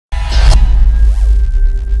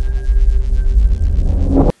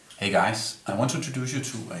Hey guys, I want to introduce you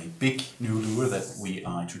to a big new lure that we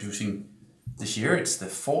are introducing this year. It's the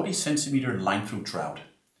 40 centimeter line through trout.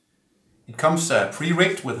 It comes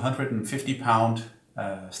pre-rigged with 150 pound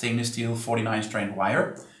stainless steel 49 strand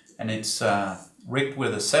wire, and it's rigged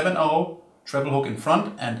with a 7/0 treble hook in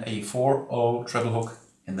front and a 4/0 treble hook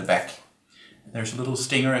in the back. There's a little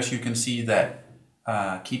stinger, as you can see, that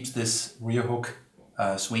keeps this rear hook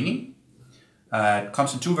swinging. It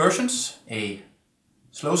comes in two versions, a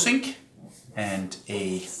slow sink and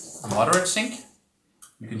a moderate sink.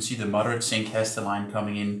 You can see the moderate sink has the line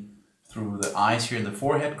coming in through the eyes here in the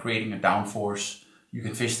forehead, creating a downforce. You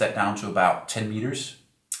can fish that down to about 10 meters.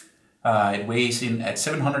 It weighs in at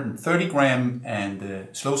 730 grams, and the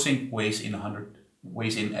slow sink weighs in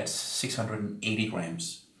at 680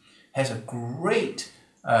 grams. Has a great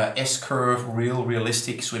S-curve,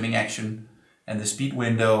 realistic swimming action, and the speed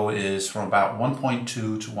window is from about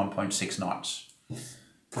 1.2 to 1.6 knots.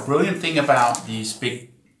 The brilliant thing about these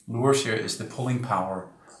big lures here is the pulling power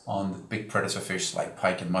on the big predator fish like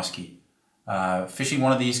pike and muskie. Fishing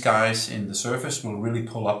one of these guys in the surface will really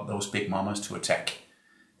pull up those big mamas to attack.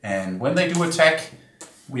 And when they do attack,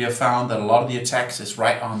 we have found that a lot of the attacks is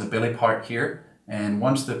right on the belly part here. And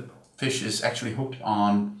once the fish is actually hooked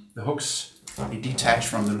on the hooks, they detach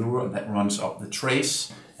from the lure and that runs up the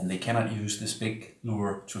trace, and they cannot use this big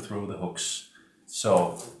lure to throw the hooks.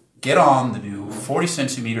 So get on the new 40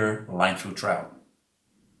 centimeter line through trout.